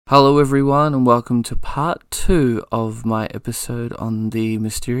Hello everyone and welcome to part 2 of my episode on the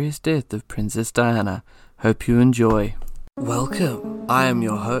mysterious death of Princess Diana. Hope you enjoy. Welcome, I am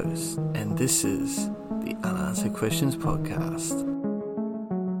your host and this is the Unanswered Questions Podcast.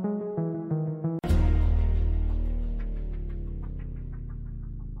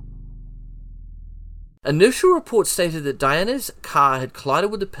 Initial reports stated that Diana's car had collided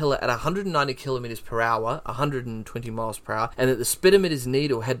with the pillar at 190 km per hour, 120 miles per hour, and that the speedometer's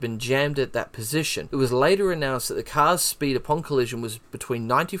needle had been jammed at that position. It was later announced that the car's speed upon collision was between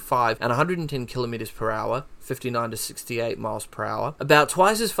 95 and 110 km per hour, 59 to 68 miles per hour, about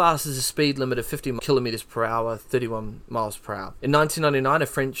twice as fast as the speed limit of 50 km per hour, 31 miles per hour. In 1999, a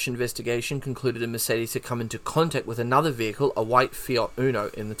French investigation concluded a Mercedes had come into contact with another vehicle, a white Fiat Uno,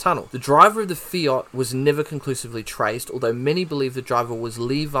 in the tunnel. The driver of the Fiat was never conclusively traced, although many believe the driver was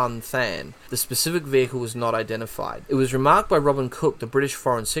Lee Van Than. The specific vehicle was not identified. It was remarked by Robin Cook, the British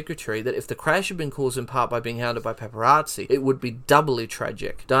Foreign Secretary, that if the crash had been caused in part by being hounded by paparazzi, it would be doubly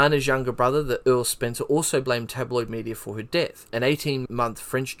tragic. Diana's younger brother, the Earl Spencer, also blamed tabloid media for her death. An 18-month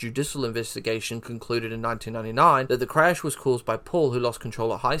French judicial investigation concluded in 1999 that the crash was caused by Paul, who lost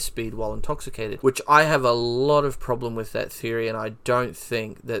control at high speed while intoxicated, which I have a lot of problem with that theory, and I don't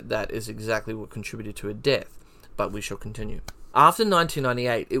think that that is exactly what contributed to her death, but we shall continue. After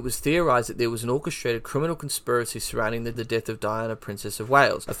 1998, it was theorised that there was an orchestrated criminal conspiracy surrounding the death of Diana, Princess of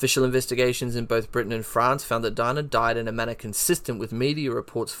Wales. Official investigations in both Britain and France found that Diana died in a manner consistent with media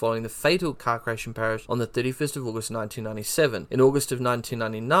reports following the fatal car crash in Paris on the 31st of August 1997. In August of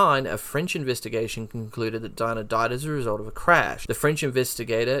 1999, a French investigation concluded that Diana died as a result of a crash. The French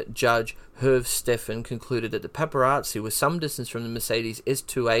investigator, Judge Hervé Stephan, concluded that the paparazzi were some distance from the Mercedes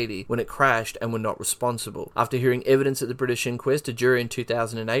S280 when it crashed and were not responsible. After hearing evidence at the British inquest, a jury in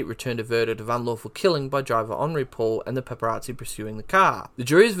 2008 returned a verdict of unlawful killing by driver Henri Paul and the paparazzi pursuing the car. The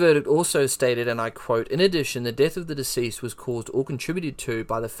jury's verdict also stated, and I quote, "In addition, the death of the deceased was caused or contributed to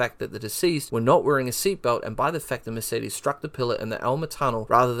by the fact that the deceased were not wearing a seatbelt and by the fact the Mercedes struck the pillar in the Elma tunnel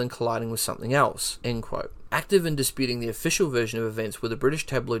rather than colliding with something else." End quote. Active in disputing the official version of events were the British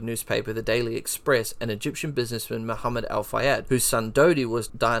tabloid newspaper The Daily Express and Egyptian businessman Mohammed Al Fayed, whose son Dodi was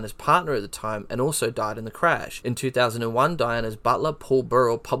Diana's partner at the time and also died in the crash. In 2001, Diana's butler, Paul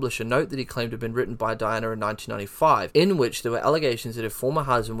Burrell, published a note that he claimed had been written by Diana in 1995, in which there were allegations that her former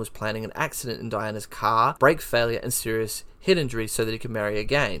husband was planning an accident in Diana's car, brake failure, and serious head injury so that he could marry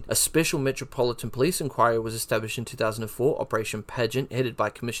again. A special Metropolitan Police inquiry was established in 2004, Operation Pageant, headed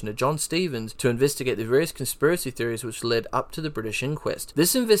by Commissioner John Stevens, to investigate the various conspiracy theories which led up to the British inquest.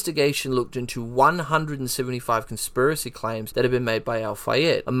 This investigation looked into 175 conspiracy claims that had been made by Al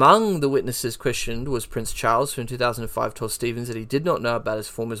Fayed. Among the witnesses questioned was Prince Charles, who in 2005 told Stevens that he did not know about his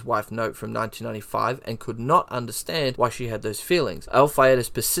former wife's note from 1995 and could not understand why she had those feelings. Al Fayed has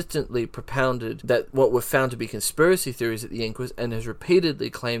persistently propounded that what were found to be conspiracy theories at the inquest and has repeatedly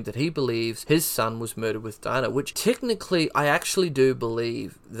claimed that he believes his son was murdered with Diana, which technically I actually do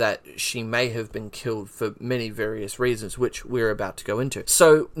believe that she may have been killed for many various reasons, which we're about to go into.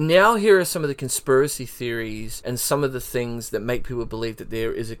 So now here are some of the conspiracy theories and some of the things that make people believe that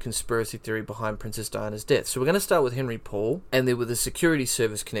there is a conspiracy theory behind Princess Diana's death. So we're going to start with Henri Paul, and there were the security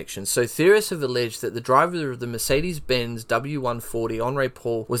service connections. So theorists have alleged that the driver of the Mercedes-Benz W140, Henri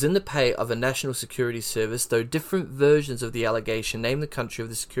Paul, was in the pay of a national security service, though different versions of the allegation name the country of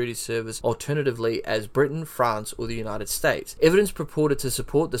the security service alternatively as Britain, France, or the United States. Evidence purported to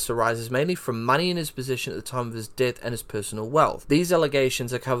support this arises mainly from money in his possession at the time of his death and his personal wealth. These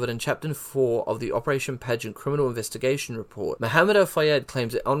allegations are covered in Chapter 4 of the Operation Pageant Criminal Investigation Report. Mohammed Al Fayed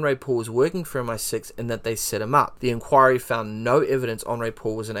claims that Henri Paul was working for MI6 and that they set him up. The inquiry found no evidence Henri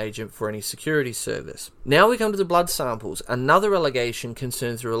Paul was an agent for any security service. Now we come to the blood samples. Another allegation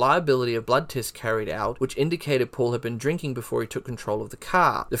concerns the reliability of blood tests carried out, which indicated Paul had been drinking before he took control of the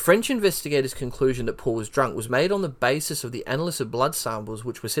car. The French investigators' conclusion that Paul was drunk was made on the basis of the analysis of blood samples,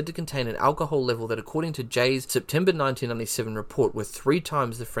 which were said to contain an alcohol level that, according to Jay's September 1997 report, were 3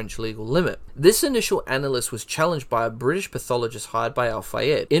 times the French legal limit. This initial analysis was challenged by a British pathologist hired by Al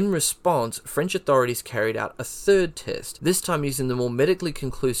Fayed. In response, French authorities carried out a third test, this time using the more medically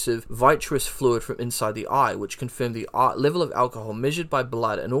conclusive vitreous fluid from inside the eye, which confirmed the level of alcohol measured by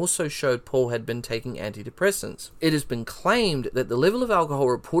blood and also showed Paul had been taking antidepressants. It has been Stephen claimed that the level of alcohol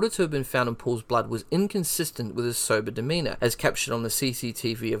reported to have been found in Paul's blood was inconsistent with his sober demeanor, as captured on the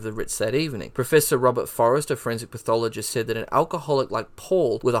CCTV of the Ritz that evening. Professor Robert Forrest, a forensic pathologist, said that an alcoholic like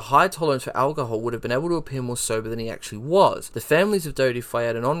Paul, with a high tolerance for alcohol, would have been able to appear more sober than he actually was. The families of Dodi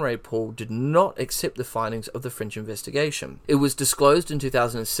Fayed and Henri Paul did not accept the findings of the French investigation. It was disclosed in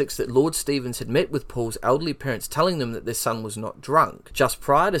 2006 that Lord Stevens had met with Paul's elderly parents, telling them that their son was not drunk. Just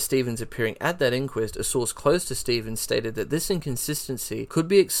prior to Stevens appearing at that inquest, a source close to Stevens stated that this inconsistency could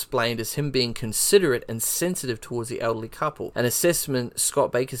be explained as him being considerate and sensitive towards the elderly couple, an assessment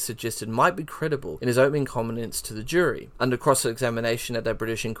Scott Baker suggested might be credible in his opening comments to the jury. Under cross-examination at that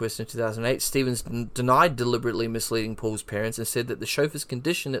British inquest in 2008, Stevens denied deliberately misleading Paul's parents and said that the chauffeur's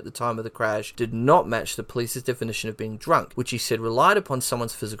condition at the time of the crash did not match the police's definition of being drunk, which he said relied upon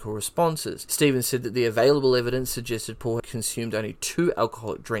someone's physical responses. Stevens said that the available evidence suggested Paul had consumed only 2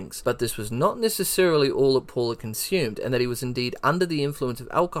 alcoholic drinks, but this was not necessarily all that Paul had consumed, and that he was indeed under the influence of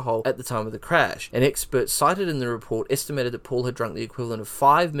alcohol at the time of the crash. An expert cited in the report estimated that Paul had drunk the equivalent of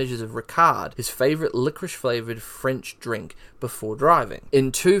 5 measures of Ricard, his favourite licorice-flavoured French drink, before driving.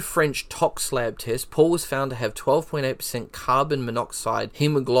 In 2 French tox lab tests, Paul was found to have 12.8% carbon monoxide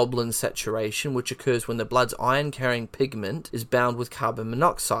hemoglobin saturation, which occurs when the blood's iron-carrying pigment is bound with carbon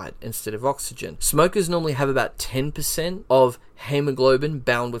monoxide instead of oxygen. Smokers normally have about 10% of hemoglobin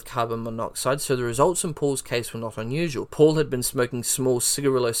bound with carbon monoxide, so the results in Paul's case were not unusual. Paul had been smoking small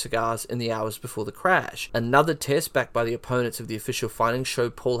cigarillo cigars in the hours before the crash. Another test, backed by the opponents of the official findings,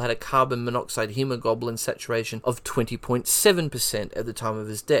 showed Paul had a carbon monoxide hemoglobin saturation of 20.7% at the time of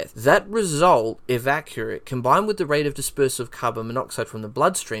his death. That result, if accurate, combined with the rate of dispersal of carbon monoxide from the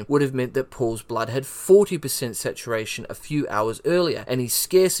bloodstream, would have meant that Paul's blood had 40% saturation a few hours earlier, and he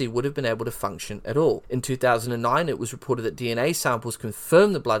scarcely would have been able to function at all. In 2009, it was reported that DNA samples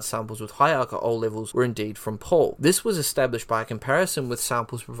confirmed the blood samples with high alcohol levels were indeed from Paul. This was established by a comparison with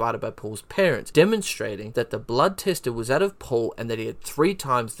samples provided by Paul's parents, demonstrating that the blood tested was that of Paul and that he had 3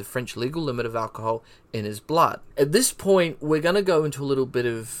 times the French legal limit of alcohol in his blood. At this point, we're going to go into a little bit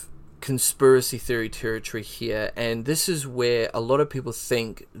of conspiracy theory territory here, and this is where a lot of people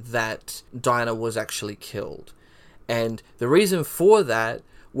think that Diana was actually killed. And the reason for that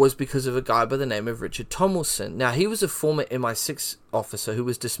was because of a guy by the name of Richard Tomlinson. Now, he was a former MI6 officer who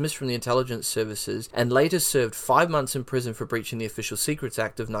was dismissed from the intelligence services and later served 5 months in prison for breaching the Official Secrets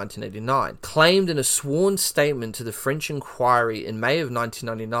Act of 1989. Claimed in a sworn statement to the French Inquiry in May of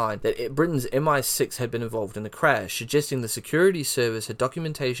 1999 that Britain's MI6 had been involved in the crash, suggesting the security service had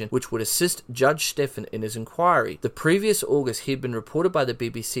documentation which would assist Judge Stephen in his inquiry. The previous August, he had been reported by the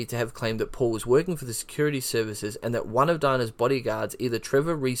BBC to have claimed that Paul was working for the security services and that one of Diana's bodyguards, either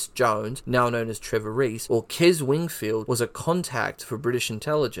Trevor Rees-Jones, now known as Trevor Rees, or Kes Wingfield, was a contact for British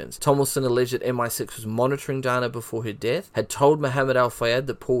intelligence. Tomlinson alleged that MI6 was monitoring Diana before her death, had told Mohammed Al-Fayed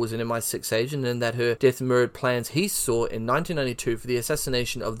that Paul was an MI6 agent and that her death mirrored plans he saw in 1992 for the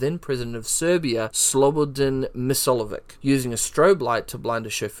assassination of then President of Serbia, Slobodan Milosevic, using a strobe light to blind a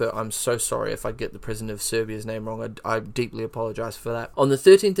chauffeur. I'm so sorry if I get the President of Serbia's name wrong. I deeply apologise for that. On the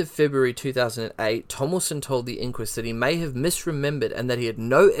 13th of February 2008, Tomlinson told the inquest that he may have misremembered and that he had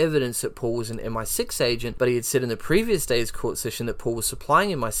no evidence that Paul was an MI6 agent, but he had said in the previous day's court session that Paul was supplying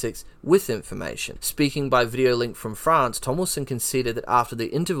MI6 with information. Speaking by video link from France, Tomlinson conceded that after the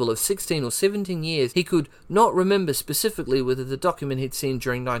interval of 16 or 17 years, he could not remember specifically whether the document he'd seen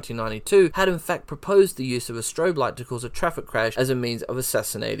during 1992 had in fact proposed the use of a strobe light to cause a traffic crash as a means of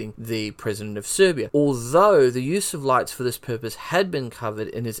assassinating the President of Serbia. Although the use of lights for this purpose had been covered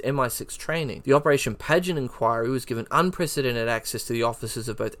in his MI6 training, the Operation Pageant Inquiry was given unprecedented access to the officers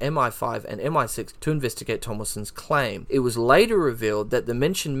of both MI5 and MI6 to investigate Tomlinson's claim. It was later revealed that the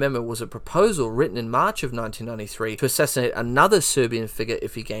mentioned memo was a proposal written in March of 1993 to assassinate another Serbian figure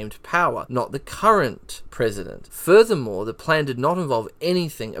if he gained power, not the current president. Furthermore, the plan did not involve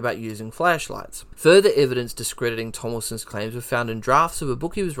anything about using flashlights. Further evidence discrediting Tomlinson's claims were found in drafts of a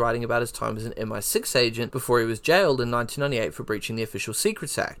book he was writing about his time as an MI6 agent before he was jailed in 1998 for breaching the Official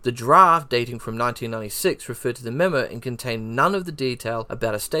Secrets Act. The draft, dating from 1996, referred to the memo and contained none of the detail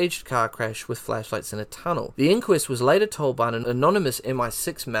about a staged car crash with flashlights in a tunnel. The inquest was later told by an anonymous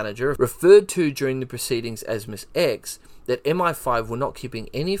MI6 manager, referred to during the proceedings as Miss X, that MI5 were not keeping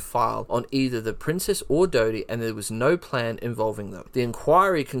any file on either the princess or Dodi, and there was no plan involving them. The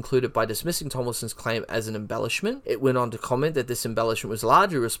inquiry concluded by dismissing Tomlinson's claim as an embellishment. It went on to comment that this embellishment was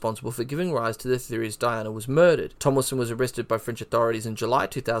largely responsible for giving rise to the theories Diana was murdered. Tomlinson was arrested by French authorities in July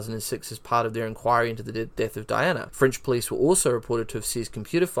 2006 as part of their inquiry into the death of Diana. French police were also reported to have seized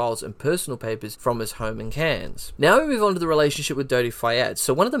computer files and personal papers from his home in Cannes. Now we move on to the relationship with Dodi Fayed.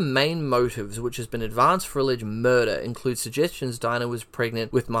 So one of the main motives which has been advanced for alleged murder includes suggestions Diana was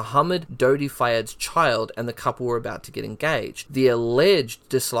pregnant with Mohammed Dodi Fayed's child and the couple were about to get engaged. The alleged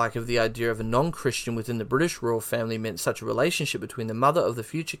dislike of the idea of a non-Christian within the British royal family meant such a relationship between the mother of the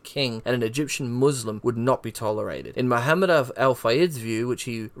future king and an Egyptian Muslim would not be tolerated. In Mohammed Al Fayed's view, which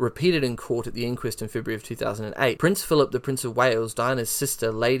he repeated in court at the inquest in February of 2008, Prince Philip, the Prince of Wales, Diana's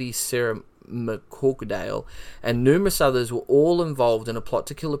sister, Lady Sarah McCorkdale, and numerous others were all involved in a plot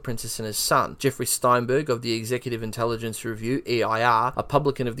to kill the princess and his son. Jeffrey Steinberg of the Executive Intelligence Review, EIR, a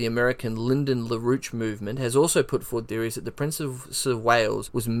publican of the American Lyndon LaRouche movement, has also put forward theories that the Prince of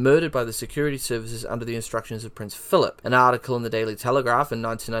Wales was murdered by the security services under the instructions of Prince Philip. An article in the Daily Telegraph in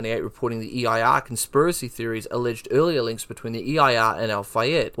 1998 reporting the EIR conspiracy theories alleged earlier links between the EIR and Al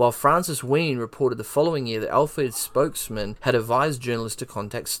Fayed, while Francis Wheen reported the following year that Al Fayed's spokesman had advised journalists to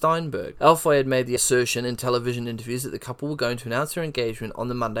contact Steinberg. Al Fayed made the assertion in television interviews that the couple were going to announce their engagement on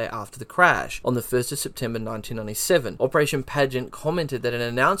the Monday after the crash, on the 1st of September 1997. Operation Pageant commented that an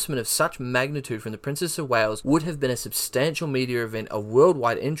announcement of such magnitude from the Princess of Wales would have been a substantial media event of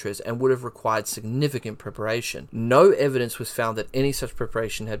worldwide interest and would have required significant preparation. No evidence was found that any such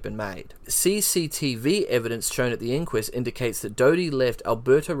preparation had been made. CCTV evidence shown at the inquest indicates that Dodi left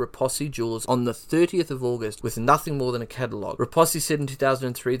Alberto Raposi Jewelers on the 30th of August with nothing more than a catalogue. Raposi said in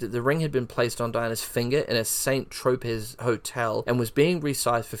 2003 that the ring had been placed on Diana's finger in a St. Tropez hotel and was being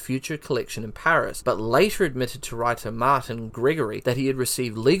resized for future collection in Paris, but later admitted to writer Martin Gregory that he had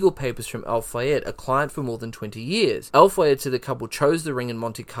received legal papers from Al Fayed, a client for more than 20 years. Al Fayed said the couple chose the ring in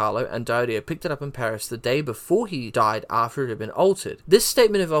Monte Carlo and Dodi picked it up in Paris the day before he died after it had been altered. This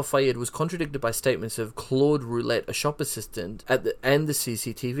statement of Al Fayed was contradicted by statements of Claude Roulette, a shop assistant, and the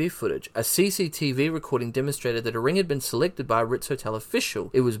CCTV footage. A CCTV recording demonstrated that a ring had been selected by a Ritz Hotel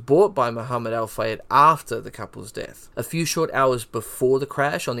official. It was bought by Mohammed Al Fayed after the couple's death. A few short hours before the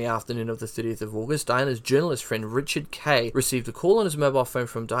crash, on the afternoon of the 30th of August, Diana's journalist friend Richard Kay received a call on his mobile phone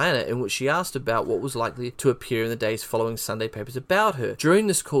from Diana in which she asked about what was likely to appear in the days following Sunday papers about her. During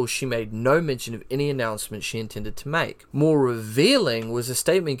this call, she made no mention of any announcement she intended to make. More revealing was a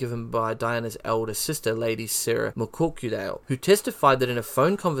statement given by Diana's elder sister, Lady Sarah McCorkdale, who testified that in a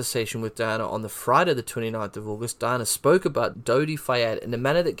phone conversation with Diana on the Friday the 29th of August, Diana spoke about Dodi Fayed in a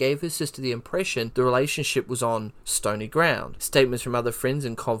manner that gave her sister the impression the relationship was on stony ground. Statements from other friends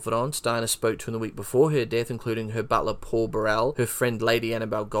and confidants Diana spoke to in the week before her death, including her butler Paul Burrell, her friend Lady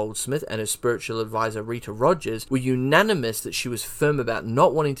Annabel Goldsmith, and her spiritual advisor Rita Rogers, were unanimous that she was firm about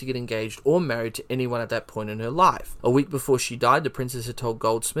not wanting to get engaged or married to anyone at that point in her life. A week before she died, the princess had told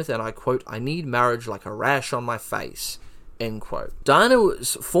Goldsmith, and I quote, "I need marriage like a rash on my face." End quote.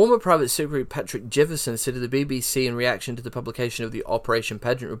 Diana's former private secretary Patrick Jefferson said to the BBC in reaction to the publication of the Operation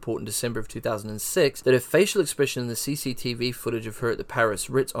Pageant report in December of 2006 that her facial expression in the CCTV footage of her at the Paris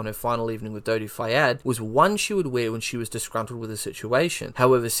Ritz on her final evening with Dodi Fayed was one she would wear when she was disgruntled with the situation.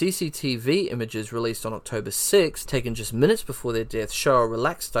 However, CCTV images released on October 6, taken just minutes before their death, show a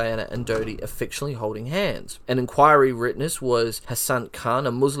relaxed Diana and Dodi affectionately holding hands. An inquiry witness was Hassan Khan,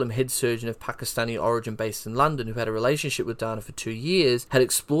 a Muslim head surgeon of Pakistani origin based in London who had a relationship with Diana for 2 years, had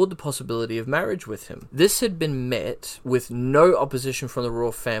explored the possibility of marriage with him. This had been met with no opposition from the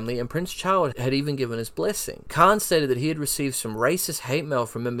royal family, and Prince Charles had even given his blessing. Khan stated that he had received some racist hate mail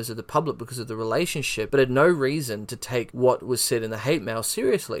from members of the public because of the relationship, but had no reason to take what was said in the hate mail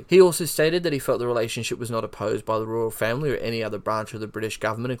seriously. He also stated that he felt the relationship was not opposed by the royal family or any other branch of the British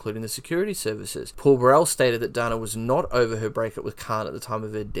government, including the security services. Paul Burrell stated that Diana was not over her breakup with Khan at the time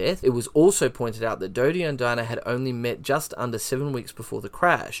of her death. It was also pointed out that Dodi and Diana had only met just under 7 weeks before the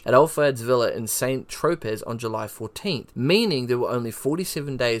crash at Al Fayed's villa in St. Tropez on July 14th, meaning there were only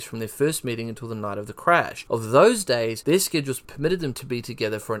 47 days from their first meeting until the night of the crash. Of those days, their schedules permitted them to be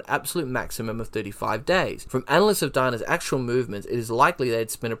together for an absolute maximum of 35 days. From analysts of Diana's actual movements, it is likely they had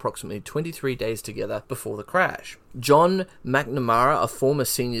spent approximately 23 days together before the crash. John McNamara, a former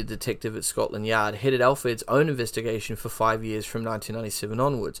senior detective at Scotland Yard, headed Al Fayed's own investigation for 5 years from 1997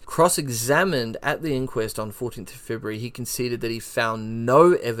 onwards. Cross-examined at the inquest on 14th of February, he conceded that he found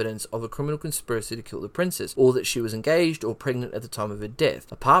no evidence of a criminal conspiracy to kill the princess, or that she was engaged or pregnant at the time of her death,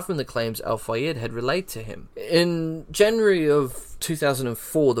 apart from the claims Al-Fayed had relayed to him. In January of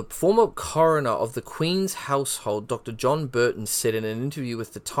 2004, the former coroner of the Queen's household, Dr. John Burton, said in an interview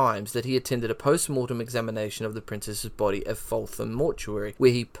with The Times that he attended a post-mortem examination of the princess's body at Foltham Mortuary,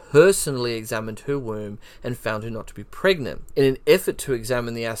 where he personally examined her womb and found her not to be pregnant. In an effort to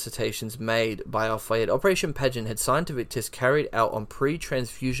examine the assertions made by Al-Fayed, Operation Pageant had scientific tests carried out on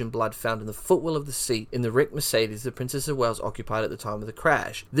pre-transfusion blood found in the footwell of the seat in the wrecked Mercedes the Princess of Wales occupied at the time of the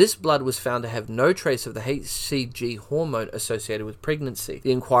crash. This blood was found to have no trace of the HCG hormone associated with pregnancy.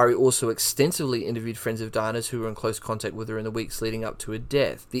 The inquiry also extensively interviewed friends of Diana's who were in close contact with her in the weeks leading up to her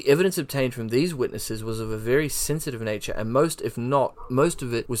death. The evidence obtained from these witnesses was of a very sensitive nature, and most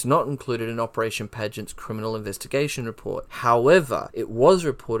of it was not included in Operation Pageant's criminal investigation report. However, it was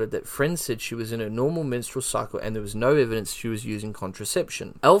reported that friends said she was in her normal menstrual cycle and there was no evidence she was using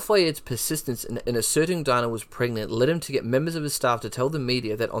contraception. Al-Fayed's persistence in asserting Diana was pregnant led him to get members of his staff to tell the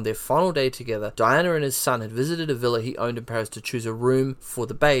media that on their final day together, Diana and his son had visited a villa he owned in Paris to choose a room for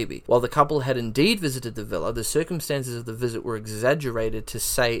the baby. While the couple had indeed visited the villa, the circumstances of the visit were exaggerated to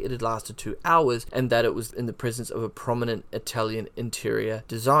say it had lasted 2 hours and that it was in the presence of a prominent Italian interior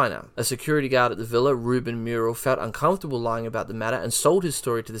designer. A security guard at the villa, Ruben Muriel, felt uncomfortable lying about the matter and sold his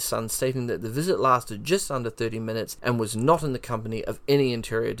story to the Sun, stating that the visit lasted just under 30 minutes and was not in the company of any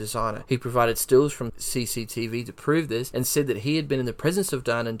interior designer. He provided stills from CCTV to prove this and said that he had been in the presence of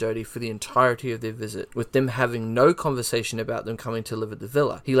Diana and Dodi for the entirety of their visit, with them having no conversation about them coming to live at the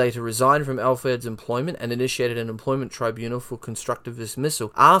villa. He later resigned from Al-Fayed's employment and initiated an employment tribunal for constructive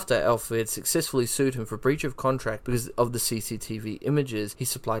dismissal after Al-Fayed successfully sued him for breach of contract because of the CCTV images he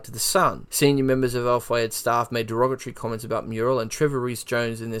supplied to the Sun. Senior members of Al-Fayed's staff made derogatory comments about Muriel and Trevor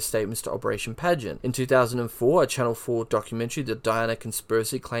Rees-Jones in their statements to Operation Pageant. In 2004, a Channel 4 documentary, The Diana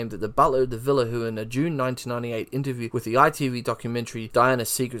Conspiracy, claimed that the butler of the villa, who in a June 1998 interview with the ITV documentary Diana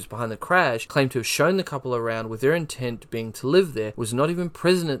Secrets Behind the Crash, claimed to have shown the couple around with their intent being to live there, was not even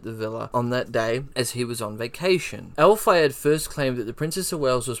present at the villa on that day as he was on vacation. Al-Fayed first claimed that the Princess of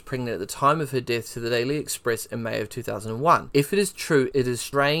Wales was pregnant at the time of her death to the Daily Express in May of 2001. If it is true, it is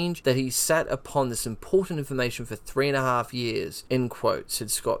strange that he sat upon this important information for 3.5 years, end quote,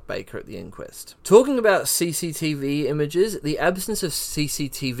 said Scott Baker at the inquest. Talking about CCTV images, the absence of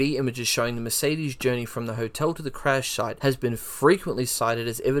CCTV images showing the Mercedes journey from the hotel to the crash site has been frequently cited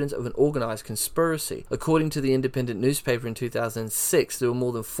as evidence of an organised conspiracy. According to the Independent newspaper in 2006, there were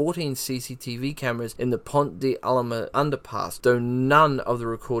more than 14 CCTV cameras in the Pont de Alma underpass, though none of the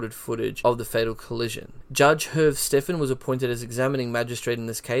recorded footage of the fatal collision. Judge Herve Steffen was appointed as examining magistrate in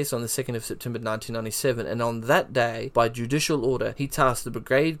this case on the 2nd of September 1997, and on that day, by judicial order, he tasked the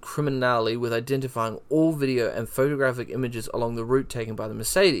Brigade Criminale with identifying all video and photographic images along the route taken by the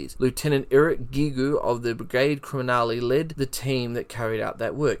Mercedes. Lieutenant Eric Guigou of the Brigade Criminale led the team that carried out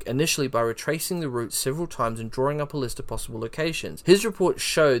that work, initially by retracing the route several times and drawing up a list of possible locations. His report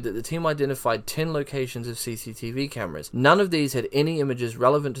showed that the team identified 10 locations of CCTV cameras. None of these had any images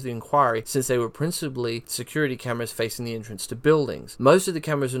relevant to the inquiry, since they were principally security cameras facing the entrance to buildings. Most of the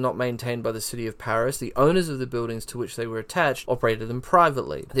cameras were not maintained by the city of Paris. The owners of the buildings to which they were attached operated them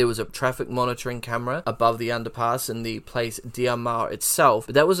privately. There was a traffic monitoring camera above the underpass in the place Diamar itself,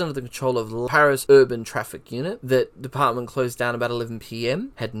 but that was under the control of Paris Urban Traffic Unit. That department closed down about 11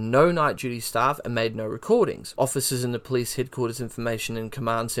 p.m, had no night duty staff, and made no recordings. Officers in the police headquarters information and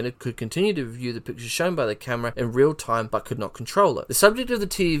command center could continue to view the pictures shown by the camera in real time, but could not control it. The subject of the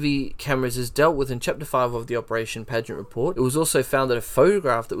TV cameras is dealt with in Chapter 5 of the Operation Pageant report. It was also found that a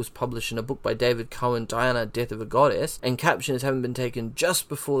photograph that was published in a book by David Cohen, Diana, Death of a Goddess, and captioned as having been taken just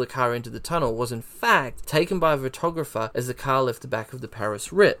before the car entered the tunnel, was in fact taken by a photographer as the car left the back of the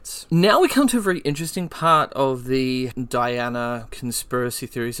Paris Ritz. Now we come to a very interesting part of the Diana conspiracy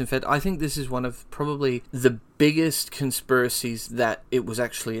theories. In fact, I think this is one of probably the biggest conspiracies that it was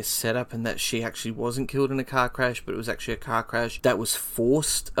actually a setup and that she actually wasn't killed in a car crash, but it was actually a car crash that was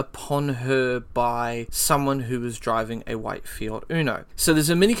forced upon her by someone who was driving a white Fiat Uno. So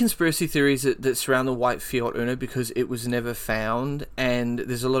there's a many conspiracy theories that surround the white Fiat Uno because it was never found, and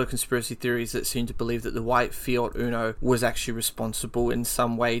there's a lot of conspiracy theories that seem to believe that the white Fiat Uno was actually responsible in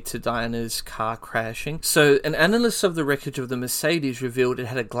some way to Diana's car crashing. So an analyst of the wreckage of the Mercedes revealed it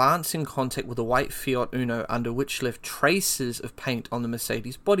had a glancing contact with a white Fiat Uno under powder which left traces of paint on the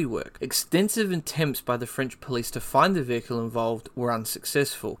Mercedes bodywork. Extensive attempts by the French police to find the vehicle involved were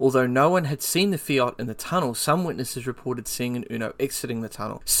unsuccessful. Although no one had seen the Fiat in the tunnel, some witnesses reported seeing an Uno exiting the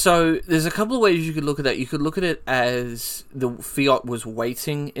tunnel. So there's a couple of ways you could look at that. You could look at it as the Fiat was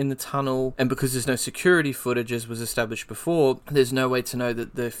waiting in the tunnel, and because there's no security footage as was established before, there's no way to know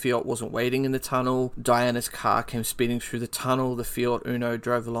that the Fiat wasn't waiting in the tunnel. Diana's car came speeding through the tunnel, the Fiat Uno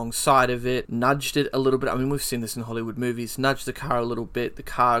drove alongside of it, nudged it a little bit. I mean, we've seen this in Hollywood movies. Nudged the car a little bit, the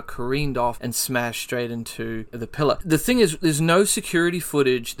car careened off and smashed straight into the pillar. The thing is, there's no security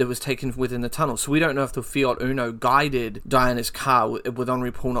footage that was taken within the tunnel, so we don't know if the Fiat Uno guided Diana's car with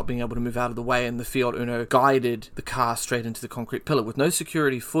Henri Paul not being able to move out of the way, and the Fiat Uno guided the car straight into the concrete pillar. With no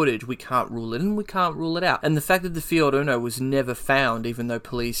security footage, we can't rule it in, we can't rule it out. And the fact that the Fiat Uno was never found, even though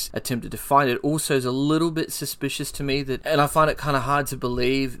police attempted to find it, also is a little bit suspicious to me. And I find it kind of hard to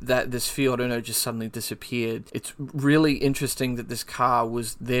believe that this Fiat Uno just suddenly disappeared. It's really interesting that this car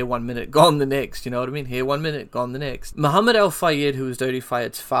was there 1 minute, gone the next, you know what I mean? Here 1 minute, gone the next. Mohammed Al Fayed, who was Dodi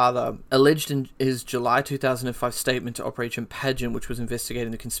Fayed's father, alleged in his July 2005 statement to Operation Pageant, which was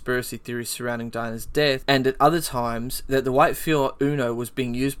investigating the conspiracy theories surrounding Diana's death, and at other times, that the white Fiat Uno was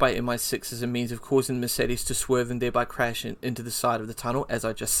being used by MI6 as a means of causing the Mercedes to swerve and thereby crash into the side of the tunnel, as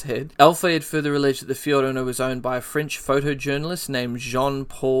I just said. Al Fayed further alleged that the Fiat Uno was owned by a French photojournalist named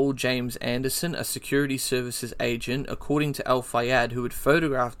Jean-Paul James Anderson, a security services agent, according to Al Fayed, who had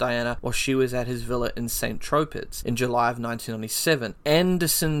photographed Diana while she was at his villa in St. Tropez in July of 1997.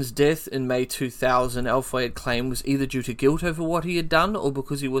 Anderson's death in May 2000, Al Fayed claimed, was either due to guilt over what he had done or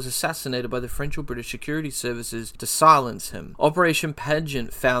because he was assassinated by the French or British security services to silence him. Operation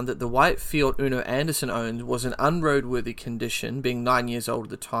Pageant found that the white Fiat Uno Anderson owned was in unroadworthy condition, being 9 years old at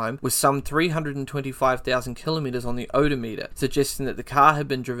the time, with some 325,000 kilometers on the odometer, suggesting that the car had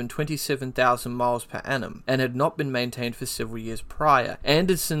been driven 27,000 miles per annum and had not been maintained for several years prior.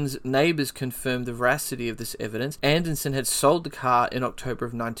 Anderson's neighbors confirmed the veracity of this evidence. Anderson had sold the car in October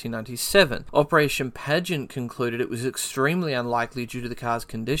of 1997. Operation Pageant concluded it was extremely unlikely due to the car's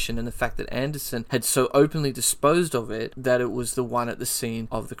condition and the fact that Anderson had so openly disposed of it that it was the one at the scene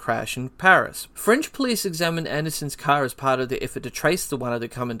of the crash in Paris. French police examined Anderson's car as part of their effort to trace the one that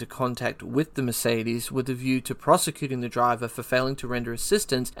had come into contact with the Mercedes, with a view to prosecuting the driver for failing to render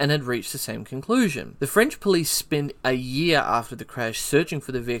assistance, and had reached the same conclusion. The French police spent a year after the crash searching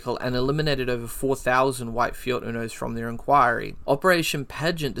for the vehicle and eliminated over 4,000 white Fiat Unos from their inquiry. Operation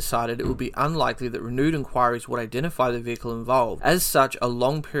Pageant decided it would be unlikely that renewed inquiries would identify the vehicle involved. As such, a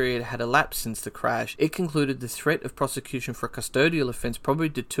long period had elapsed since the crash. It concluded the threat of prosecution for a custodial offence probably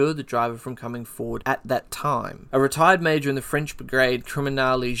deterred the driver from coming forward at that time. A retired major in the French brigade,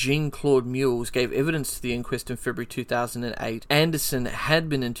 Criminale Jean-Claude Mules, gave evidence to the inquest in February 2008. Anderson had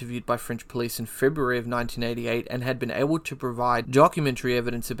been interviewed by French police in February of 1988 and had been able to provide documentary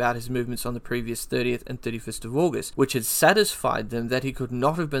evidence about his movements on the previous 30th and 31st of August, which had satisfied them that he could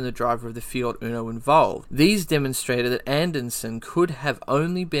not have been the driver of the Fiat Uno involved. These demonstrated that Anderson could have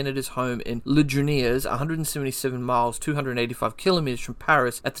only been at his home in Le Juniers, 177 miles, 285 kilometers from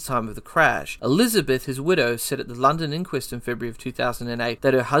Paris at the time of the crash. Elizabeth, his widow, said at the London inquest in February of 2008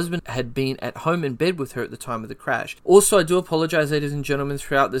 that her husband had been at home in bed with her at the time of the crash. Also, I do apologise, ladies and gentlemen,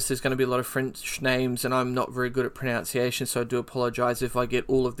 throughout this there's going to be a lot of French names and I'm not very good at pronunciation, so I do apologise if I get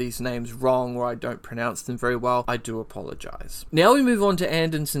all of these names wrong or I don't pronounce them very well. I do apologise. Now we move on to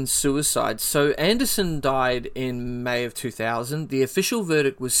Anderson's suicide. So Anderson died in May of 2000. The official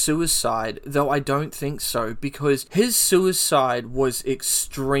verdict was suicide, though I don't think so, because his suicide was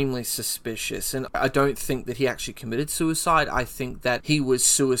extremely suspicious, and I don't think that he actually committed suicide. I think that he was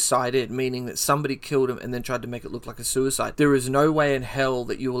suicided, meaning that somebody killed him and then tried to make it look like a suicide. There is no way in hell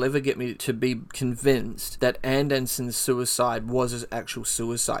that you will ever get me to be convinced that Anderson's suicide was his actual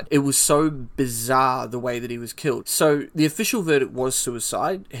suicide. It was so bizarre the way that he was killed. So the official verdict was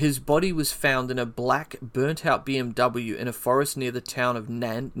suicide. His body was found in a black burnt out BMW in a forest near the town of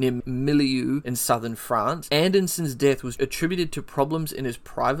Nantes, near Milieu in southern France. Anderson's death was attributed to problems in his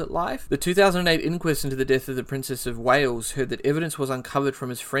private life. The 2008 inquest into the death of the Princess of Wales heard that evidence was uncovered from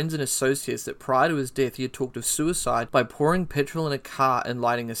his friends and associates that prior to his death he had talked of suicide by pouring petrol in a car and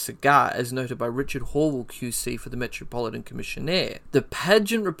lighting a cigar, as noted by Richard Horwell QC for the Metropolitan Commissioner. The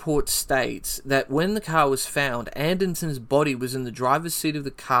Pageant report states that when the car was found, Anderson's body was in the driver's seat of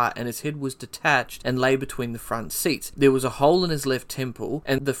the car and his head was detached and lay between the front seats. There was a hole in his left temple,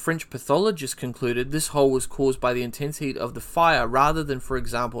 and the French pathologist concluded this hole was caused by the intensity of the fire rather than, for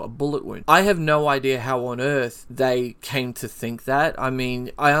example, a bullet wound. I have no idea how on earth they came to think that. I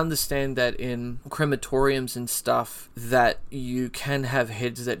mean, I understand that in crematoriums and stuff that you can have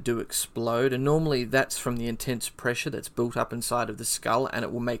heads that do explode, and normally that's from the intense pressure that's built up inside of the skull and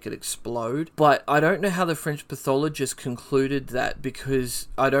it will make it explode. But I don't know how the French pathologist concluded that, because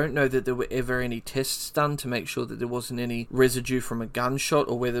I don't know that there were ever any tests done to make sure that there wasn't any residue from a gunshot,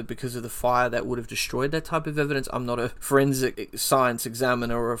 or whether because of the fire that would have destroyed that type of evidence. I'm not a forensic science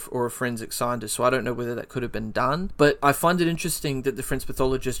examiner or a forensic scientist, so I don't know whether that could have been done. But I find it interesting that the French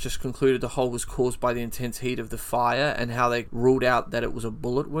pathologist just concluded the hole was caused by the intense heat of the fire, and how they ruled out that it was a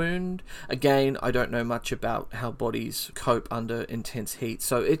bullet wound. Again, I don't know much about how bodies cope under intense heat,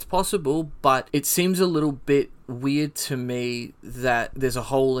 so it's possible, but it seems a little bit weird to me that there's a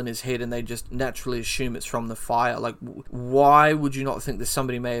hole in his head and they just naturally assume it's from the fire. Like, why would you not think that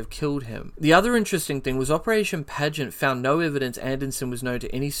somebody may have killed him? The other interesting thing was Operation Pageant found no evidence Anderson was known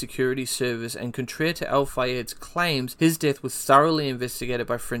to any security service, and contrary to Al Fayed's claims, his death was thoroughly investigated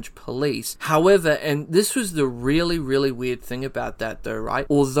by French police. However, and this was the really, really weird thing about that though, right?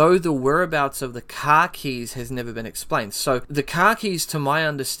 Although the whereabouts of the car keys has never been explained. So the car keys, to my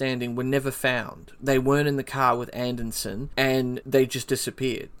understanding, were never found. They weren't in the car with Anderson, and they just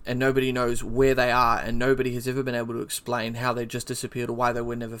disappeared, and nobody knows where they are, and nobody has ever been able to explain how they just disappeared or why they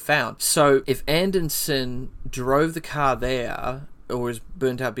were never found. So if Anderson drove the car there, or his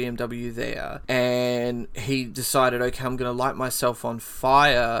burnt out BMW there, and he decided, okay, I'm going to light myself on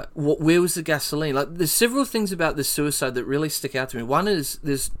fire, where was the gasoline? Like, there's several things about this suicide that really stick out to me. One is,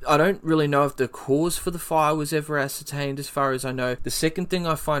 I don't really know if the cause for the fire was ever ascertained, as far as I know. The second thing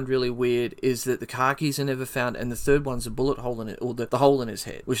I find really weird is that the car keys are never found, and the third one's a bullet hole in it, or the hole in his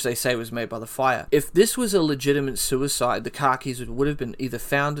head, which they say was made by the fire. If this was a legitimate suicide, the car keys would have been either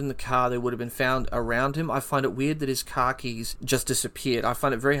found in the car, they would have been found around him. I find it weird that his car keys just disappeared. I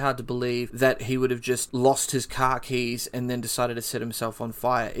find it very hard to believe that he would have just lost his car keys and then decided to set himself on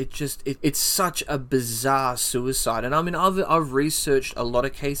fire. It's such a bizarre suicide. And I mean, I've researched a lot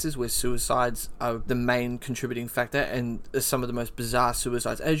of cases where suicides are the main contributing factor, and some of the most bizarre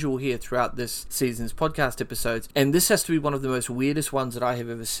suicides, as you'll hear throughout this season's podcast episodes. And this has to be one of the most weirdest ones that I have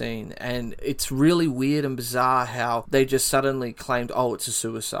ever seen. And it's really weird and bizarre how they just suddenly claimed, oh, it's a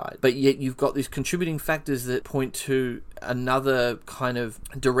suicide. But yet you've got these contributing factors that point to another kind of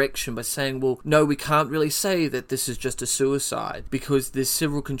direction by saying, well, no, we can't really say that this is just a suicide, because there's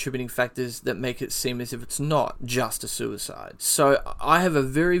several contributing factors that make it seem as if it's not just a suicide. So I have a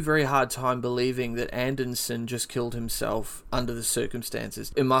very, very hard time believing that Anderson just killed himself under the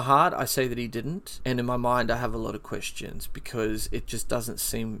circumstances. In my heart, I say that he didn't, and in my mind, I have a lot of questions, because it just doesn't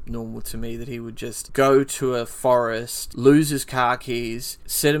seem normal to me that he would just go to a forest, lose his car keys,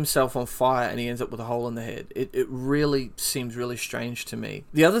 set himself on fire, and he ends up with a hole in the head. It really seems really strange to me.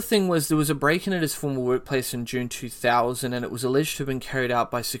 The other thing was, there was a break-in at his former workplace in June 2000, and it was alleged to have been carried out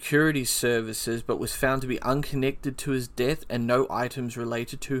by security services, but was found to be unconnected to his death, and no items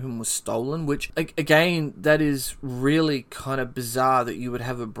related to him was stolen, which, again, that is really kind of bizarre that you would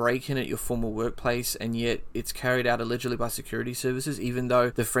have a break-in at your former workplace, and yet it's carried out allegedly by security services, even though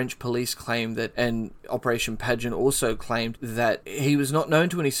the French police claimed that, and Operation Pageant also claimed, that he was not known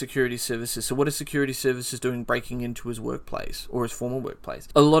to any security services. So what are security services doing breaking into his workplace, or his former workplace?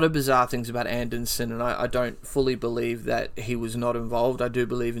 A lot of bizarre things about Anderson, and I don't fully believe that he was not involved. I do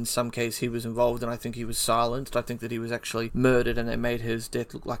believe in some case he was involved, and I think he was silenced. I think that he was actually murdered, and they made his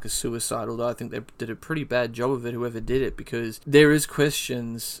death look like a suicide, although I think they did a pretty bad job of it, whoever did it, because there is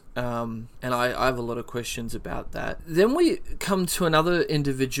questions, and I have a lot of questions about that. Then we come to another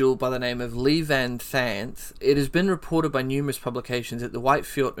individual by the name of Lee Van Thanth. It has been reported by numerous publications that the white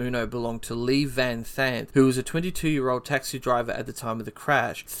Fiat Uno belonged to Lee Van Thanth, who was a 22-year-old taxi driver at the time of the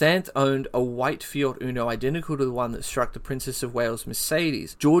crash. Thanth owned a white Fiat Uno identical to the one that struck the Princess of Wales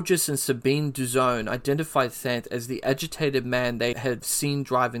Mercedes. Georges and Sabine Duzone identified Thanth as the agitated man they had seen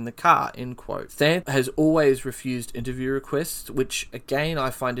driving the car, end quote. Thanth has always refused interview requests, which again I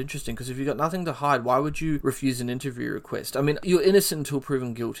find interesting, because if you've got nothing to hide, why would you refuse an interview request? I mean, you're innocent until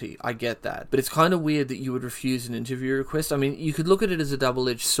proven guilty, I get that, but it's kind of weird that you would refuse an interview request. I mean, you could look at it as a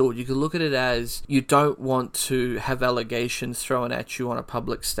double-edged sword. You could look at it as you don't want to have allegations thrown at you on a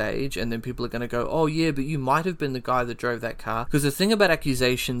public stage, and then people are going to go, oh yeah, but you might have been the guy that drove that car. Because the thing about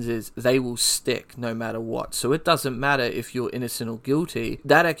accusations is they will stick no matter what. So it doesn't matter if you're innocent or guilty,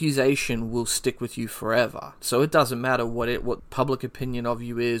 that accusation will stick with you forever. So it doesn't matter what public opinion of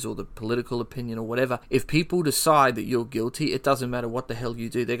you is, or the political opinion or whatever. If people decide that you're guilty, it doesn't matter what the hell you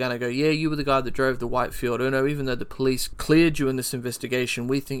do. They're going to go, yeah, you were the guy that drove the white Fiat Uno, even though the police cleared you in this investigation,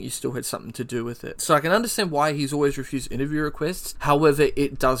 we think you still had something to do with it. So I can understand why he's always always refuse interview requests. However,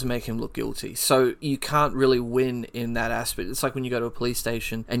 it does make him look guilty. So you can't really win in that aspect. It's like when you go to a police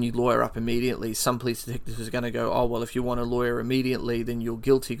station and you lawyer up immediately. Some police detectives are going to go, oh, well, if you want a lawyer immediately, then you're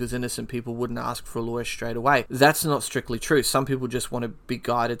guilty because innocent people wouldn't ask for a lawyer straight away. That's not strictly true. Some people just want to be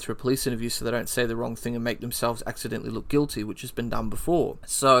guided through a police interview so they don't say the wrong thing and make themselves accidentally look guilty, which has been done before.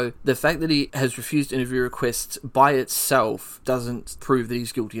 So the fact that he has refused interview requests by itself doesn't prove that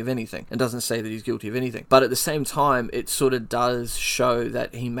he's guilty of anything and doesn't say that he's guilty of anything. But at the same time, it sort of does show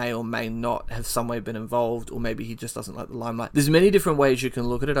that he may or may not have some way been involved, or maybe he just doesn't like the limelight. There's many different ways you can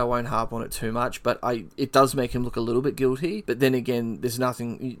look at it. I won't harp on it too much, but it does make him look a little bit guilty. But then again, there's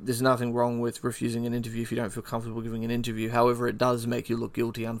nothing wrong with refusing an interview if you don't feel comfortable giving an interview. However, it does make you look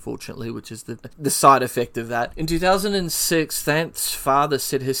guilty, unfortunately, which is the side effect of that. In 2006, Thanth's father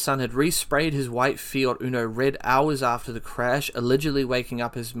said his son had resprayed his white Fiat Uno red hours after the crash, allegedly waking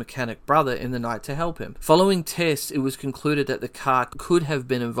up his mechanic brother in the night to help him. Following tests, it was concluded that the car could have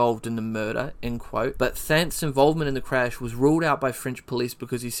been involved in the murder, end quote, but Thanth's involvement in the crash was ruled out by French police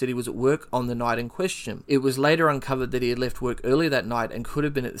because he said he was at work on the night in question. It was later uncovered that he had left work earlier that night and could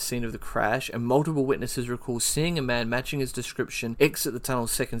have been at the scene of the crash, and multiple witnesses recall seeing a man matching his description exit the tunnel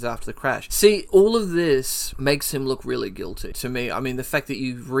seconds after the crash. See, all of this makes him look really guilty to me. I mean, the fact that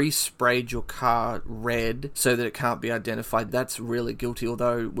you resprayed your car red so that it can't be identified, that's really guilty,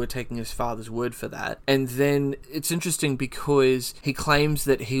 although we're taking his father's word for that. And then it's interesting because he claims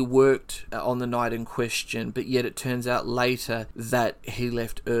that he worked on the night in question, but yet it turns out later that he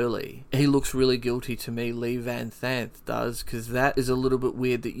left early. He looks really guilty to me, Lee Van Thanth does, because that is a little bit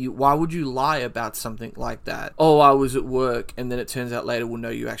weird. Why would you lie about something like that? Oh, I was at work, and then it turns out later, well, no,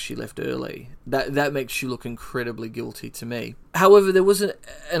 you actually left early. That makes you look incredibly guilty to me. However, there was an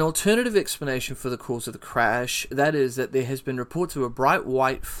alternative explanation for the cause of the crash. That is that there has been reports of a bright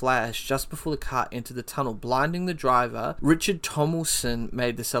white flash just before the car entered the tunnel, blinding the driver. Richard Tomlinson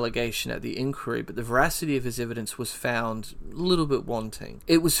made this allegation at the inquiry, but the veracity of his evidence was found a little bit wanting.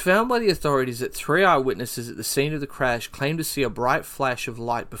 It was found by the authorities that 3 eyewitnesses at the scene of the crash claimed to see a bright flash of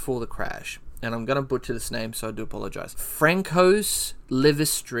light before the crash. And I'm going to butcher this name, so I do apologize. Francos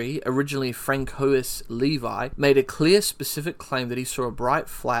Levistri, originally Francois Levi, made a clear, specific claim that he saw a bright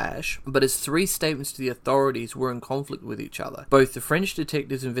flash, but his 3 statements to the authorities were in conflict with each other. Both the French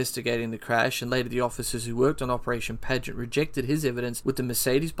detectives investigating the crash and later the officers who worked on Operation Pageant rejected his evidence. With the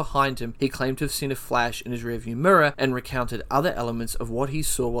Mercedes behind him, he claimed to have seen a flash in his rearview mirror and recounted other elements of what he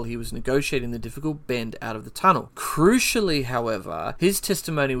saw while he was negotiating the difficult bend out of the tunnel. Crucially, however, his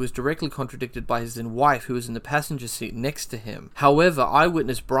testimony was directly contradicted by his then wife, who was in the passenger seat next to him. However,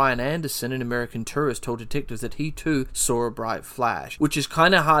 eyewitness Brian Anderson, an American tourist, told detectives that he too saw a bright flash, which is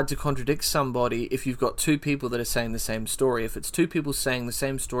kind of hard to contradict somebody if you've got 2 people that are saying the same story. If it's 2 people saying the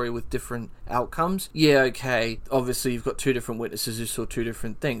same story with different outcomes, yeah, okay, obviously you've got 2 different witnesses who saw 2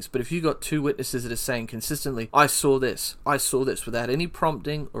 different things. But if you've got 2 witnesses that are saying consistently, I saw this, without any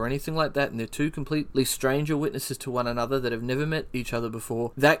prompting or anything like that, and they're 2 completely stranger witnesses to one another that have never met each other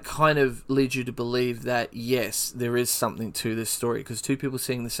before, that kind of leads you to believe that, yes, there is something to this story, because 2 people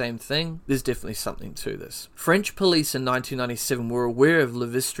seeing the same thing, there's definitely something to this. French police in 1997 were aware of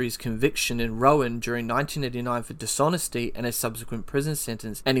Levistri's conviction in Rouen during 1989 for dishonesty and a subsequent prison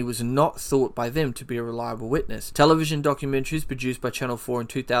sentence, and he was not thought by them to be a reliable witness. Television documentaries produced by Channel 4 in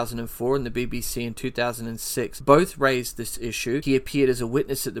 2004 and the BBC in 2006 both raised this issue. He appeared as a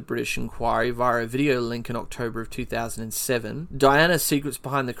witness at the British inquiry via a video link in October of 2007. Diana: Secrets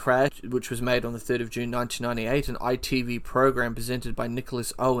Behind the Crash, which was made on the 3rd of June 1998, an ITV program presented by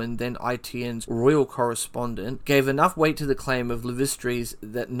Nicholas Owen, then ITN's royal correspondent, gave enough weight to the claim of Levistri's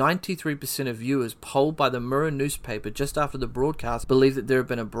that 93% of viewers polled by the Mirror newspaper just after the broadcast believed that there had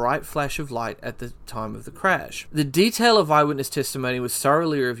been a bright flash of light at the time of the crash. The detail of eyewitness testimony was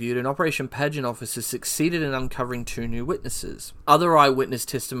thoroughly reviewed, and Operation Pageant officers succeeded in uncovering 2 new witnesses. Other eyewitness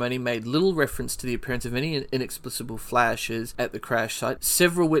testimony made little reference to the appearance of any inexplicable flashes at the crash site.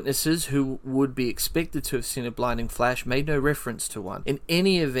 Several witnesses who would be expected to have seen a blinding flash made no reference to one. In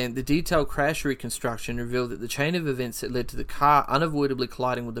any event, the detailed crash reconstruction revealed that the chain of events that led to the car unavoidably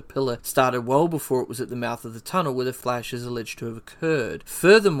colliding with the pillar started well before it was at the mouth of the tunnel where the flash is alleged to have occurred.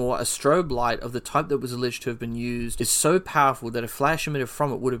 Furthermore, a strobe light of the type that was alleged to have been used is so powerful that a flash emitted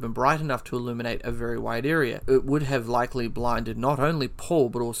from it would have been bright enough to illuminate a very wide area. It would have likely blinded not only Paul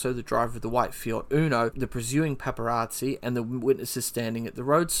but also the driver of the white Fiat Uno, the pursuing paparazzi, and the witnesses standing at the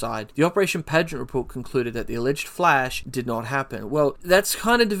roadside. The Operation Pageant report concluded that the alleged flash did not happen. happened? Well, that's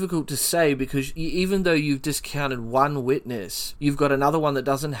kind of difficult to say because even though you've discounted one witness, you've got another one that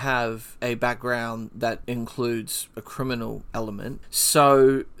doesn't have a background that includes a criminal element.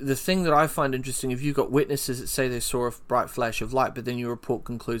 So the thing that I find interesting, if you've got witnesses that say they saw a bright flash of light, but then your report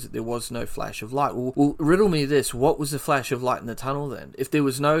concludes that there was no flash of light. Well, riddle me this, what was the flash of light in the tunnel then? If there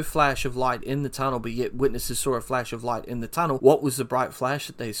was no flash of light in the tunnel, but yet witnesses saw a flash of light in the tunnel, what was the bright flash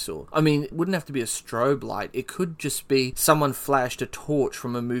that they saw? I mean, it wouldn't have to be a strobe light. It could just be someone flashed a torch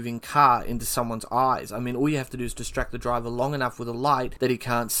from a moving car into someone's eyes. I mean, all you have to do is distract the driver long enough with a light that he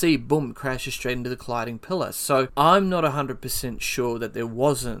can't see. Boom, crashes straight into the colliding pillar. So I'm not 100% sure that there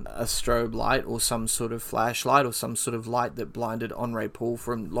wasn't a strobe light or some sort of flashlight or some sort of light that blinded Henri Paul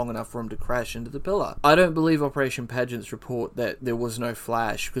for him long enough for him to crash into the pillar. I don't believe Operation Pageant's report that there was no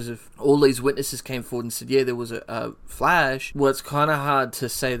flash, because if all these witnesses came forward and said, yeah, there was a flash, well, it's kind of hard to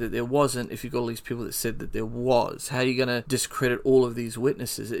say that there wasn't if you've got all these people that said that there was. How are you going to discredit all of these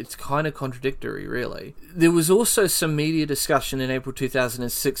witnesses? It's kind of contradictory, really. There was also some media discussion in April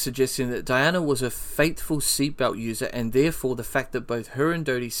 2006 suggesting that Diana was a faithful seatbelt user, and therefore the fact that both her and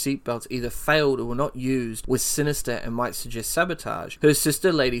Dodi's seatbelts either failed or were not used was sinister and might suggest sabotage. Her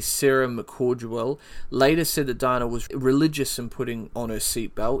sister, Lady Sarah McCordwell, later said that Diana was religious in putting on her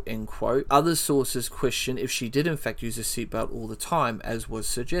seatbelt, end quote. Other sources question if she did in fact use a seatbelt all the time, as was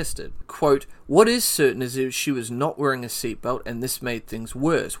suggested. Quote, "What is certain is that she was not wearing a seatbelt, and this made things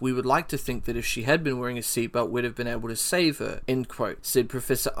worse. We would like to think that if she had been wearing a seatbelt, we'd have been able to save her," end quote, said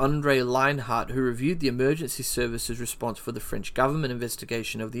Professor Andre Leinhardt, who reviewed the emergency services response for the French government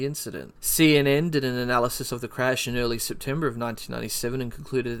investigation of the incident. CNN did an analysis of the crash in early September of 1997 and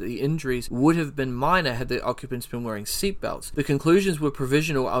concluded that the injuries would have been minor had the occupants been wearing seatbelts. The conclusions were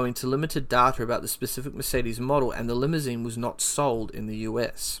provisional owing to limited data about the specific Mercedes model, and the limousine was not sold in the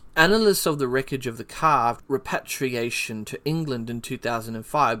US. Analysts of the wreckage of the car, repatriation to England in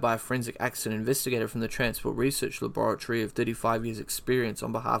 2005 by a forensic accident investigator from the Transport Research Laboratory of 35 years experience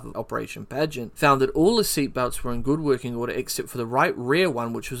on behalf of Operation Pageant, found that all the seatbelts were in good working order except for the right rear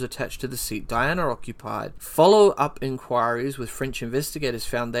one, which was attached to the seat Diana occupied. Follow-up inquiries with French investigators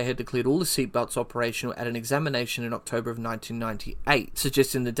found they had declared all the seatbelts operational at an examination in October of 1998,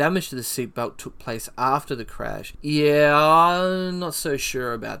 suggesting the damage to the seatbelt took place after the crash. Yeah, I'm not so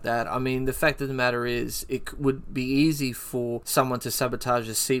sure about that. I mean, the fact of the matter is, it would be easy for someone to sabotage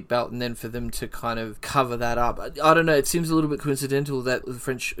a seatbelt and then for them to kind of cover that up. I don't know, it seems a little bit coincidental that the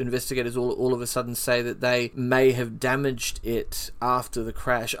French investigators all of a sudden say that they may have damaged it after the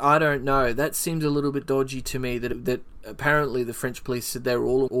crash. I don't know. That seems a little bit dodgy to me, that apparently the French police said they were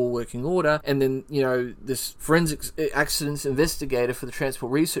all working order, and then, you know, this forensic accidents investigator for the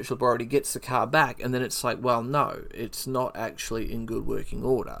Transport Research Laboratory gets the car back, and then it's like, well, no, it's not actually in good working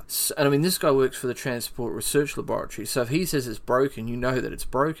order. So, and I mean, this guy works for the Transport Research Laboratory, so if he says it's broken, you know that it's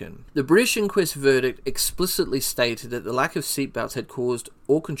broken. The British inquest verdict explicitly stated that the lack of seatbelts had caused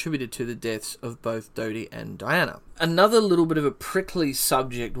or contributed to the deaths of both Dodi and Diana. Another little bit of a prickly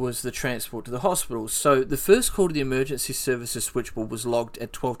subject was the transport to the hospital. So the first call to the emergency services switchboard was logged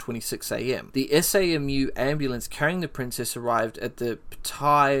at 12:26 a.m. The SAMU ambulance carrying the princess arrived at the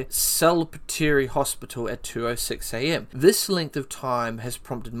Pattaya Salpateri Hospital at 2:06 a.m. This length of time has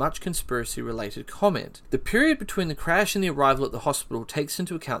prompted much conspiracy-related comment. The period between the crash and the arrival at the hospital takes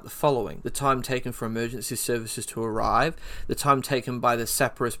into account the following: the time taken for emergency services to arrive, the time taken by the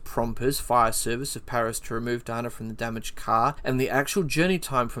Sapeurs Pompiers fire service of Paris to remove Diana from the damaged car, and the actual journey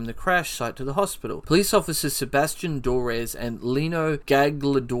time from the crash site to the hospital. Police officers Sebastian Dorez and Lino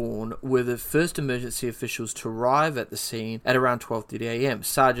Gagladorn were the first emergency officials to arrive at the scene at around 12:30 a.m.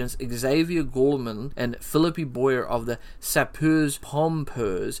 Sergeants Xavier Gorman and Philippe Boyer of the Sapeurs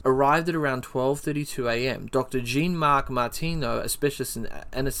Pompiers arrived at around 12:32 a.m. Dr. Jean-Marc Martino, a specialist in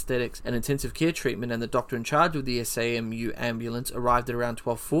anesthetics and intensive care treatment, and the doctor in charge of the SAMU ambulance arrived at around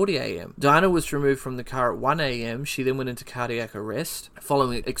 12:40 a.m. Diana was removed from the car at 1 a.m. She then went into cardiac arrest.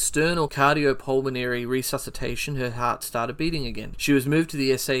 Following external cardiopulmonary resuscitation, her heart started beating again. She was moved to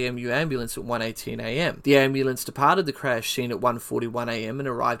the SAMU ambulance at 1:18 a.m. The ambulance departed the crash scene at 1:41 a.m. and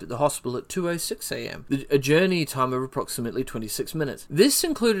arrived at the hospital at 2:06 a.m. A journey time of approximately 26 minutes. This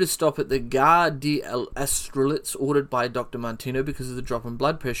included a stop at the Gare d'Austerlitz ordered by Dr. Martino because of the drop in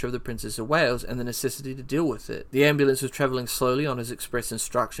blood pressure of the Princess of Wales and the necessity to deal with it. The ambulance was travelling slowly on his express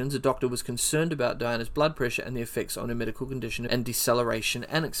instructions. The doctor was concerned about Diana's blood pressure and the effects on her medical condition and deceleration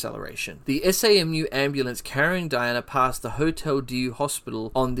and acceleration. The SAMU ambulance carrying Diana Diana past the Hotel Dieu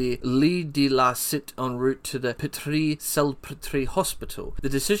Hospital on the Lie de la Cite en route to the Petit-Salpêtrière Hospital. The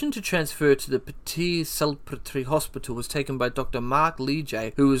decision to transfer to the Petit-Salpêtrière Hospital was taken by Dr. Marc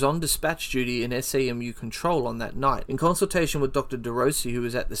Leger, who was on dispatch duty in SAMU control on that night. In consultation with Dr. De Rossi, who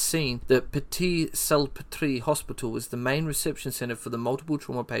was at the scene, the Petit-Salpêtrière Hospital was the main reception centre for the multiple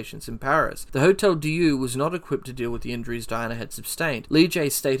trauma patients in Paris. The Hotel Dieu was not equipped to deal with the injuries Diana had sustained. Leger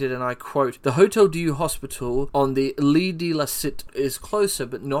stated, and I quote, "The Hotel Dieu Hospital on the Lie de la Cite is closer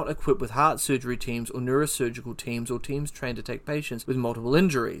but not equipped with heart surgery teams or neurosurgical teams or teams trained to take patients with multiple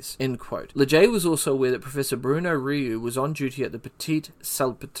injuries." End quote. Leger was also aware that Professor Bruno Rieu was on duty at the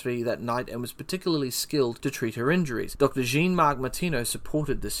Petit-Salpêtrière that night and was particularly skilled to treat her injuries. Dr. Jean-Marc Martineau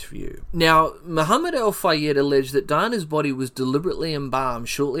supported this view. Now, Mohammed El-Fayed alleged that Diana's body was deliberately embalmed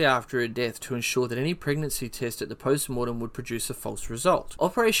shortly after her death to ensure that any pregnancy test at the post-mortem would produce a false result.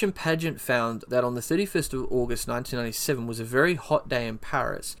 Operation Pageant found that on the 31st of August 1997 was a very hot day in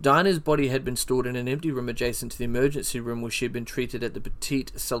Paris. Diana's body had been stored in an empty room adjacent to the emergency room where she had been treated at the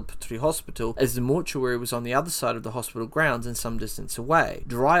Petit-Salpêtrière Hospital, as the mortuary was on the other side of the hospital grounds and some distance away.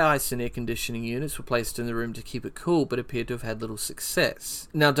 Dry ice and air conditioning units were placed in the room to keep it cool, but appeared to have had little success.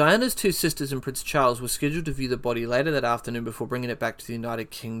 Now, Diana's two sisters and Prince Charles were scheduled to view the body later that afternoon before bringing it back to the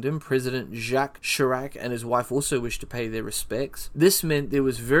United Kingdom. President Jacques Chirac and his wife also wished to pay their respects. This meant there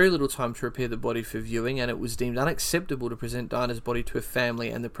was very little time to prepare the body for viewing, and it was deemed unacceptable to present Diana's body to her family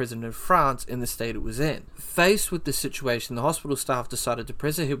and the President of France in the state it was in. Faced with this situation, the hospital staff decided to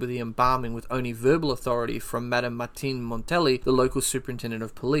press ahead with the embalming with only verbal authority from Madame Martine Montelli, the local superintendent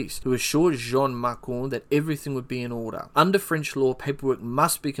of police, who assured Jean Marcon that everything would be in order. Under French law, paperwork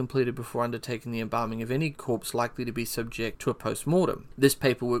must be completed before undertaking the embalming of any corpse likely to be subject to a post-mortem. This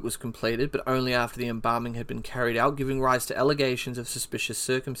paperwork was completed, but only after the embalming had been carried out, giving rise to allegations of suspicious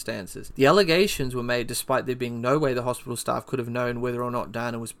circumstances. The allegations were made despite there being no way the hospital staff could have known whether or not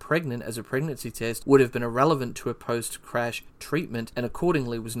Diana was pregnant, as a pregnancy test would have been irrelevant to a post-crash treatment and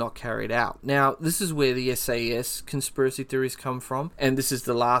accordingly was not carried out. Now, this is where the SAS conspiracy theories come from, and this is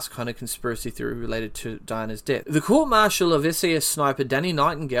the last kind of conspiracy theory related to Diana's death. The court-martial of SAS sniper Danny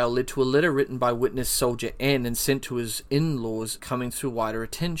Nightingale led to a letter written by witness Soldier N and sent to his in-laws, coming to wider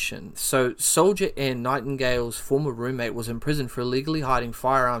attention. So, Soldier N, Nightingale's former roommate, was imprisoned for illegally hiding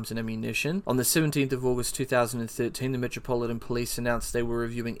firearms and ammunition. On the 17th of August 2013, the Metropolitan Police announced they were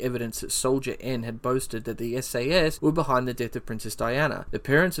reviewing evidence that Soldier N had boasted that the SAS were behind the death of Princess Diana. The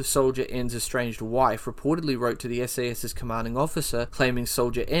parents of Soldier N's estranged wife reportedly wrote to the SAS's commanding officer, claiming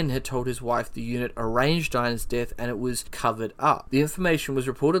Soldier N had told his wife the unit arranged Diana's death and it was covered up. The information was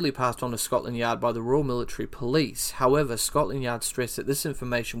reportedly passed on to Scotland Yard by the Royal Military Police. However, Scotland Yard stressed that this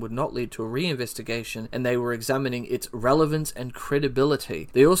information would not lead to a re-investigation and they were examining its relevance and credibility.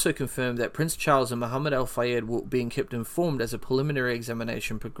 They also confirmed that Prince Charles and Mohammed El-Fayed were being kept informed as a preliminary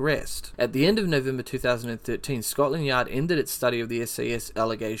examination progressed. At the end of November 2013, Scotland Yard ended its study of the SAS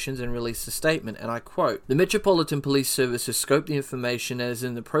allegations and released a statement, and I quote, "The Metropolitan Police Service has scoped the information and is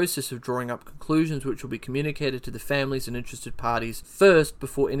in the process of drawing up conclusions which will be communicated to the families and interested parties first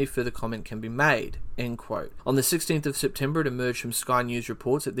before any further comment can be made." End quote. On the 16th of September, it emerged from Sky News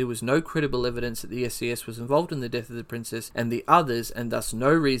reports that there was no credible evidence that the SAS was involved in the death of the princess and the others, and thus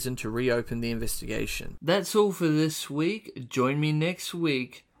no reason to reopen the investigation. That's all for this week. Join me next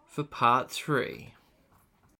week for part 3.